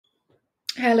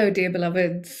Hello, dear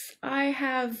beloveds. I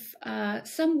have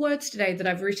some words today that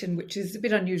I've written, which is a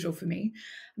bit unusual for me.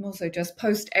 I'm also just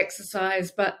post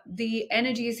exercise, but the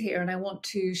energy is here and I want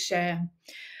to share.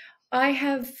 I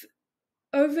have,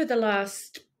 over the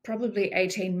last probably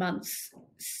 18 months,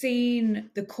 seen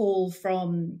the call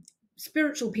from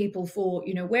spiritual people for,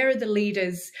 where are the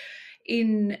leaders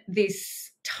in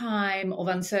this time of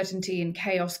uncertainty and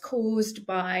chaos caused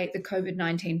by the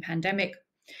COVID-19 pandemic?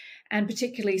 And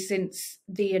particularly since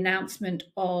the announcement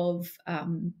of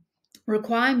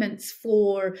requirements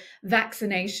for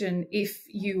vaccination if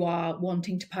you are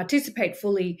wanting to participate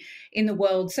fully in the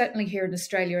world, certainly here in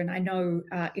Australia, and I know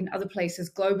in other places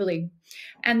globally.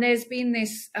 And there's been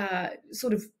this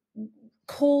sort of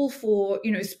call for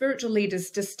spiritual leaders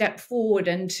to step forward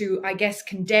and to, I guess,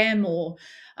 condemn or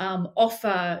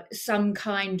offer some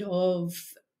kind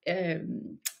of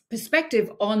perspective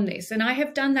on this. And I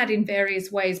have done that in various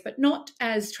ways, but not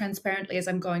as transparently as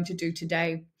I'm going to do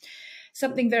today.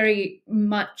 Something very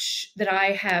much that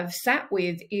I have sat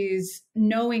with is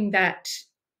knowing that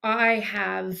I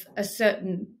have a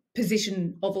certain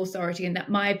position of authority and that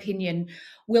my opinion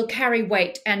will carry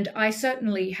weight. And I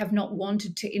certainly have not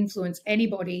wanted to influence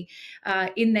anybody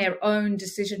in their own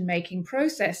decision-making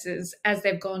processes as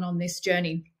they've gone on this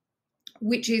journey,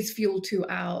 which is fuel to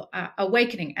our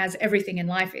awakening, as everything in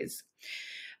life is.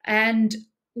 And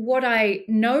what I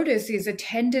notice is a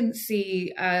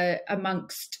tendency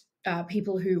amongst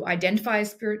people who identify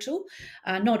as spiritual,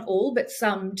 not all, but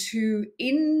some, to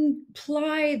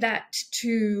imply that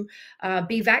to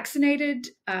be vaccinated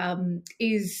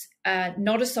is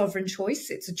not a sovereign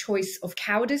choice. It's a choice of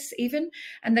cowardice, even,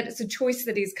 and that it's a choice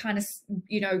that is kind of,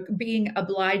 being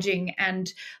obliging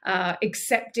and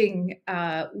accepting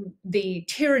the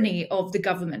tyranny of the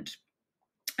government.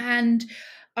 And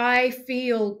I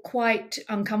feel quite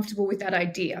uncomfortable with that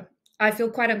idea. I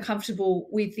feel quite uncomfortable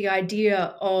with the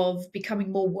idea of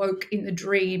becoming more woke in the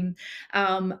dream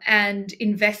and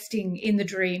investing in the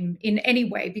dream in any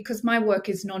way, because my work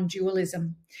is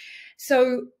non-dualism.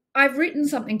 So I've written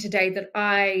something today that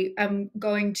I am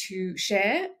going to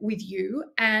share with you,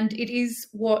 and it is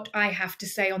what I have to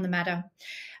say on the matter.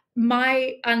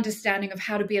 My understanding of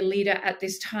how to be a leader at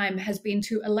this time has been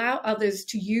to allow others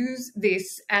to use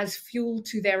this as fuel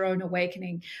to their own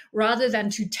awakening, rather than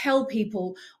to tell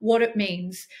people what it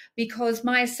means, because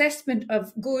my assessment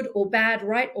of good or bad,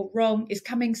 right or wrong, is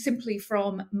coming simply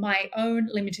from my own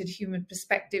limited human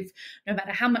perspective, no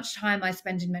matter how much time I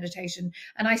spend in meditation.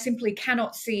 And I simply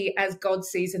cannot see as God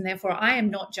sees, and therefore I am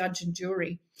not judge and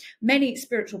jury. Many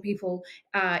spiritual people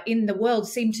in the world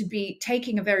seem to be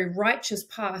taking a very righteous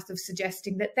path of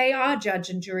suggesting that they are judge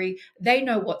and jury, they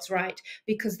know what's right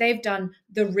because they've done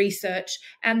the research,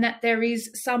 and that there is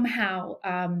somehow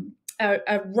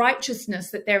a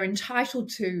righteousness that they're entitled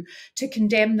to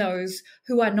condemn those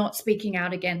who are not speaking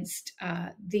out against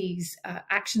these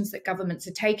actions that governments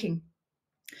are taking.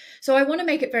 So I want to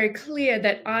make it very clear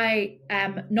that I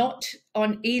am not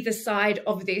on either side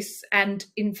of this, and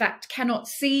in fact cannot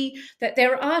see that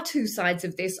there are two sides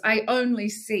of this. I only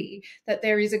see that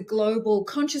there is a global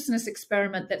consciousness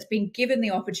experiment that's been given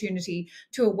the opportunity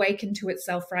to awaken to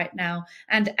itself right now.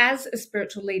 And as a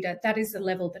spiritual leader, that is the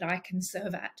level that I can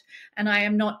serve at. And I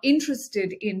am not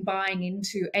interested in buying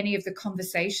into any of the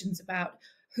conversations about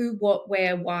who, what,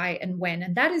 where, why, and when.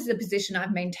 And that is the position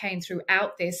I've maintained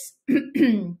throughout this.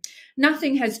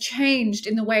 Nothing has changed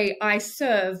in the way I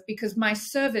serve, because my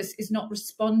service is not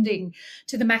responding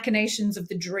to the machinations of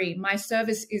the dream. My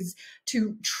service is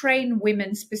to train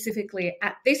women specifically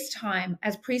at this time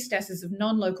as priestesses of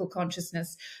non-local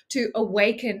consciousness to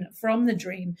awaken from the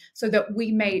dream so that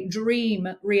we may dream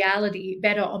reality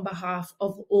better on behalf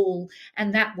of all.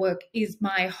 And that work is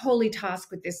my holy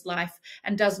task with this life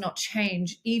and does not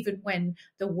change, even when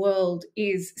the world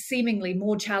is seemingly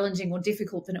more challenging or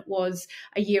difficult than it was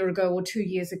a year ago or 2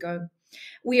 years ago.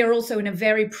 We are also in a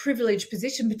very privileged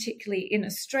position, particularly in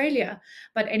Australia,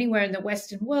 but anywhere in the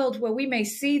Western world, where we may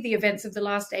see the events of the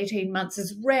last 18 months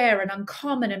as rare and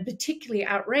uncommon and particularly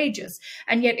outrageous.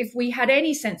 And yet, if we had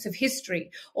any sense of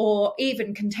history or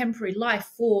even contemporary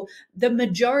life for the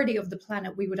majority of the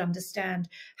planet, we would understand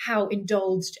how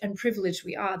indulged and privileged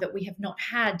we are, that we have not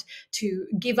had to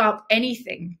give up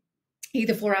anything,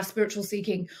 either for our spiritual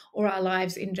seeking or our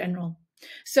lives in general.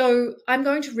 So I'm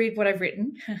going to read what I've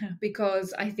written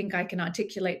because I think I can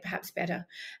articulate perhaps better.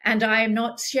 And I am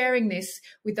not sharing this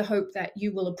with the hope that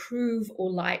you will approve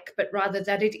or like, but rather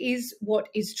that it is what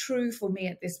is true for me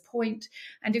at this point.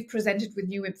 And if presented with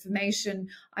new information,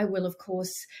 I will, of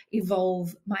course,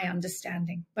 evolve my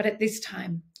understanding. But at this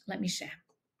time, let me share.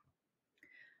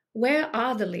 Where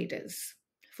are the leaders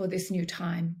for this new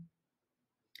time?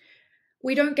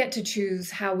 We don't get to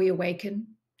choose how we awaken.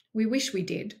 We wish we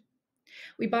did.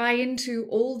 We buy into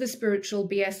all the spiritual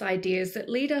BS ideas that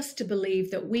lead us to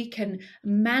believe that we can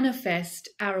manifest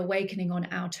our awakening on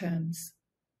our terms.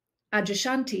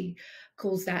 Adyashanti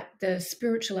calls that the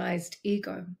spiritualized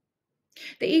ego.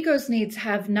 The ego's needs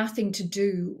have nothing to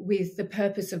do with the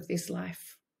purpose of this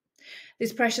life.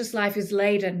 This precious life is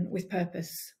laden with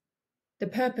purpose. The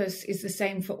purpose is the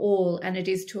same for all, and it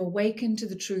is to awaken to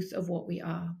the truth of what we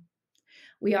are.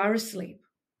 We are asleep.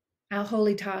 Our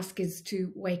holy task is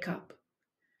to wake up,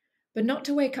 but not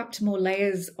to wake up to more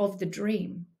layers of the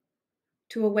dream,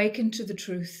 to awaken to the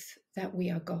truth that we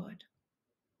are God.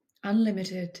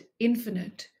 Unlimited,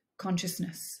 infinite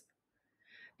consciousness.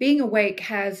 Being awake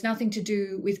has nothing to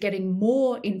do with getting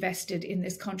more invested in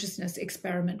this consciousness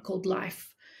experiment called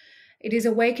life. It is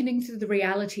awakening to the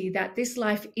reality that this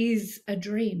life is a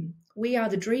dream. We are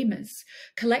the dreamers.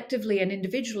 Collectively and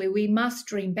individually, we must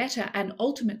dream better and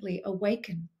ultimately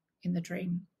awaken in the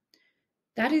dream.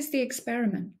 That is the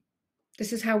experiment.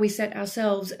 This is how we set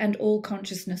ourselves and all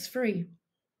consciousness free.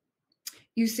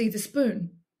 You see the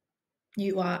spoon.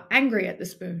 You are angry at the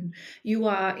spoon. You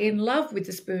are in love with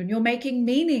the spoon. You're making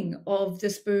meaning of the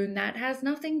spoon that has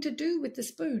nothing to do with the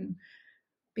spoon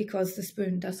because the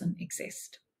spoon doesn't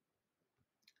exist.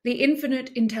 The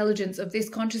infinite intelligence of this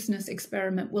consciousness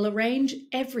experiment will arrange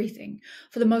everything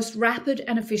for the most rapid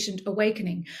and efficient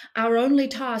awakening. Our only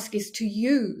task is to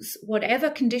use whatever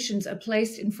conditions are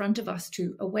placed in front of us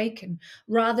to awaken,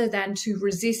 rather than to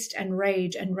resist and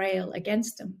rage and rail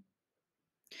against them.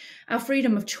 Our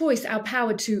freedom of choice, our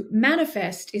power to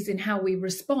manifest, is in how we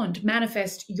respond.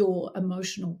 Manifest your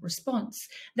emotional response.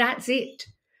 That's it.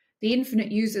 The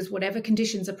infinite uses whatever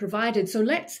conditions are provided. So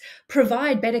let's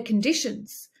provide better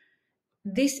conditions.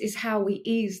 This is how we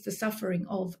ease the suffering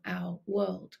of our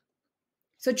world.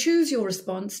 So choose your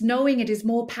response, knowing it is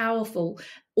more powerful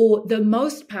or the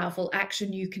most powerful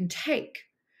action you can take.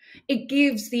 It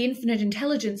gives the infinite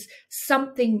intelligence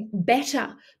something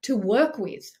better to work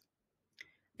with.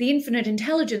 The infinite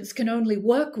intelligence can only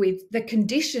work with the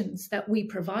conditions that we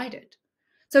provided.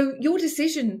 So your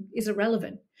decision is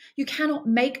irrelevant. You cannot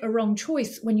make a wrong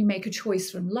choice when you make a choice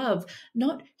from love,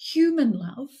 not human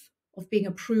love, of being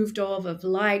approved of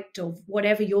liked, of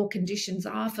whatever your conditions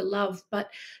are for love, but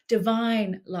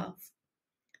divine love.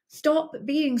 Stop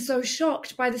being so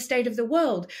shocked by the state of the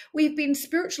world. We've been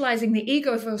spiritualizing the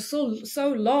ego for so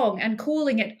long and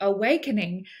calling it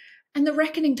awakening, and the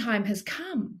reckoning time has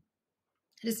come.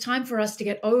 It is time for us to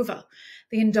get over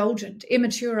the indulgent,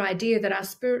 immature idea that our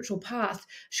spiritual path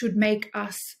should make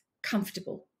us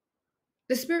comfortable.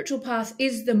 The spiritual path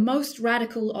is the most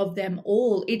radical of them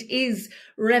all. It is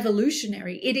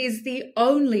revolutionary. It is the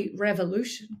only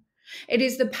revolution. It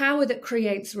is the power that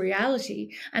creates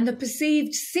reality, and the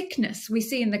perceived sickness we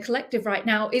see in the collective right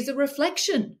now is a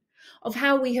reflection of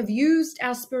how we have used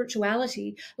our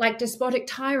spirituality like despotic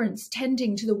tyrants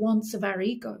tending to the wants of our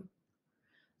ego.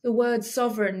 The word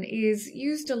sovereign is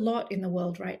used a lot in the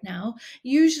world right now,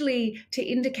 usually to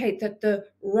indicate that the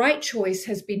right choice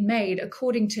has been made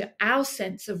according to our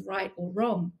sense of right or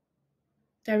wrong.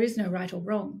 There is no right or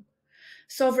wrong.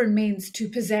 Sovereign means to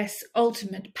possess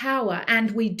ultimate power, and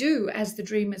we do as the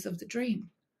dreamers of the dream.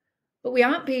 But we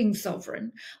aren't being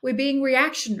sovereign. We're being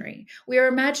reactionary. We are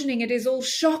imagining it is all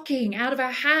shocking, out of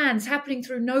our hands, happening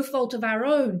through no fault of our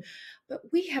own. But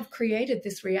we have created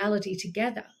this reality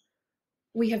together.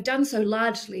 We have done so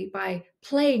largely by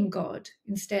playing God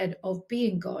instead of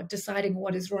being God, deciding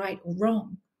what is right or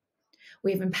wrong.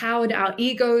 We have empowered our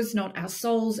egos, not our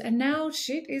souls, and now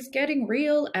shit is getting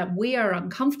real and we are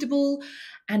uncomfortable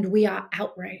and we are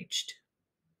outraged.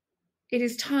 It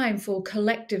is time for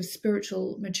collective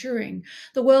spiritual maturing.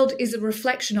 The world is a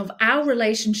reflection of our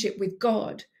relationship with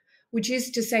God, which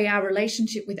is to say our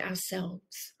relationship with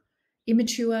ourselves.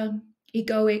 Immature,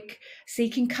 egoic,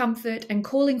 seeking comfort and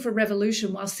calling for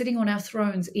revolution while sitting on our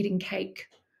thrones eating cake.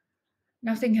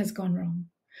 Nothing has gone wrong,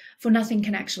 for nothing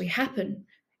can actually happen.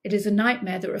 It is a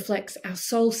nightmare that reflects our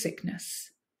soul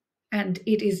sickness, and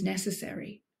it is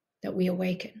necessary that we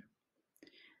awaken.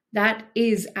 That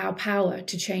is our power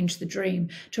to change the dream,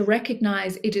 to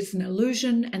recognize it is an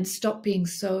illusion and stop being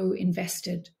so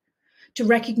invested. To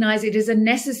recognize it is a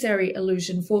necessary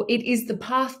illusion, for it is the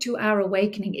path to our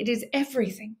awakening. It is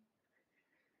everything,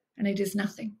 and it is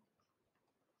nothing.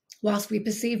 Whilst we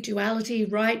perceive duality,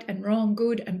 right and wrong,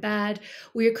 good and bad,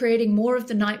 we are creating more of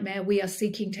the nightmare we are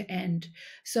seeking to end.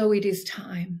 So it is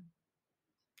time.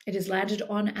 It is landed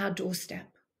on our doorstep.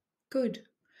 Good.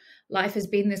 Life has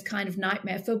been this kind of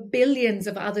nightmare for billions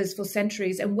of others for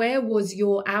centuries. And where was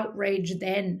your outrage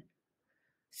then?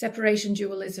 Separation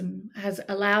dualism has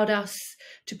allowed us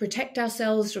to protect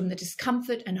ourselves from the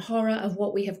discomfort and horror of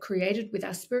what we have created with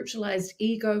our spiritualized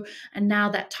ego, and now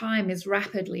that time is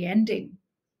rapidly ending.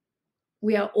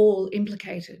 We are all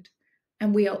implicated,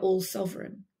 and we are all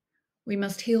sovereign. We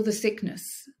must heal the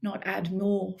sickness, not add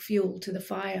more fuel to the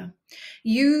fire.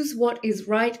 Use what is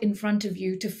right in front of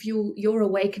you to fuel your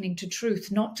awakening to truth,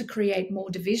 not to create more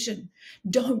division.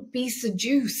 Don't be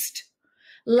seduced.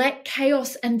 Let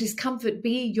chaos and discomfort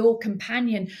be your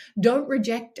companion. Don't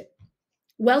reject it.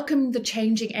 Welcome the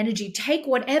changing energy. Take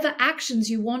whatever actions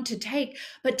you want to take,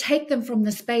 but take them from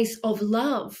the space of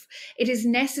love. It is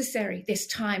necessary this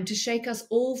time to shake us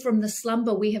all from the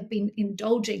slumber we have been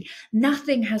indulging.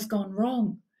 Nothing has gone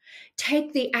wrong.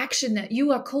 Take the action that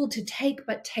you are called to take,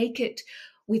 but take it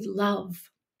with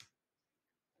love.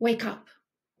 Wake up.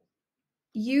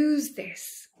 Use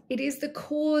this. It is the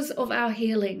cause of our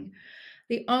healing.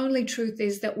 The only truth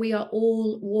is that we are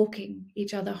all walking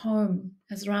each other home,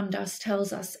 as Ram Dass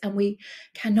tells us, and we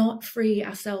cannot free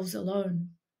ourselves alone.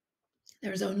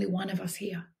 There is only one of us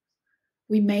here.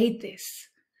 We made this.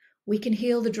 We can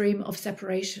heal the dream of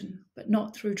separation, but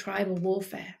not through tribal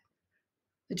warfare.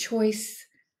 The choice,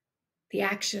 the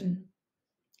action,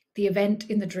 the event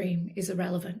in the dream is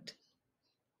irrelevant.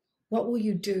 What will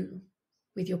you do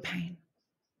with your pain?